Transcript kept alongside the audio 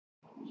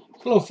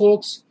Hello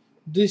folks,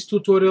 this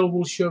tutorial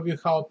will show you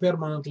how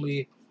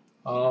permanently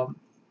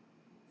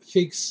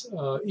fix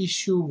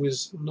issue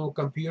with no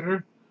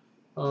computer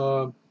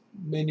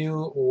menu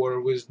or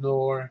with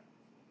no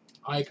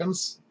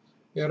icons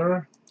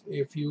error.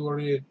 If you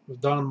already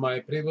done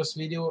my previous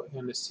video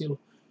and still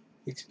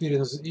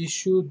experience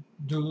issue,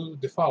 do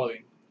the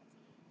following.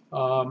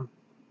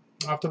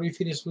 After we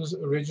finish with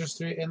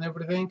registry and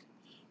everything,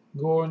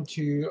 go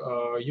into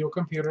your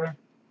computer,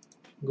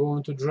 go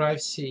into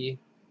drive C,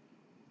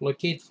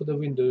 locate for the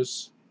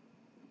Windows,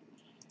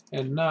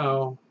 and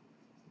now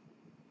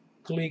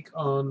click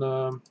on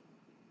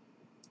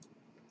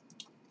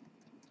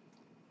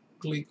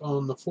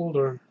the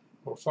folder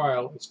or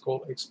file. It's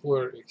called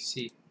Explorer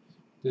XC,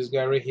 this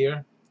guy right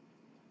here.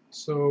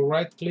 So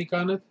right click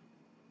on it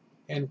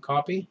and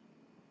copy.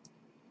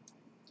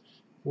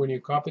 When you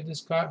copy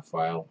this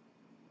file,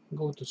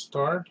 go to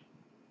Start,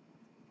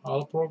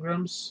 All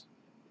Programs,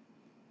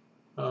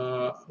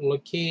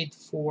 locate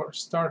for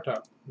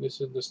Startup.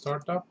 This is the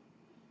startup.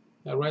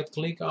 Right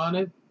click on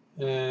it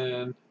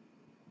and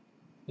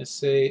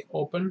say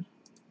Open.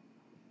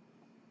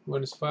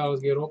 When this file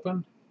get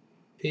open,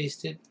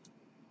 paste it,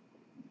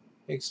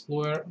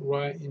 Explorer,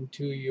 right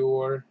into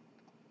your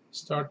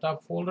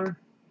startup folder.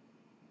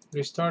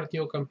 Restart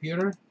your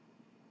computer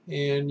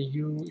and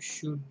you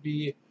should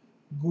be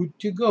good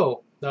to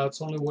go. That's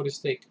only what it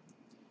takes.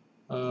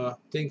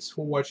 Thanks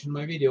for watching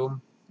my video.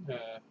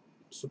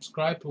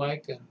 Subscribe,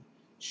 like, and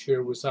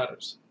share with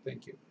others.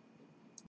 Thank you.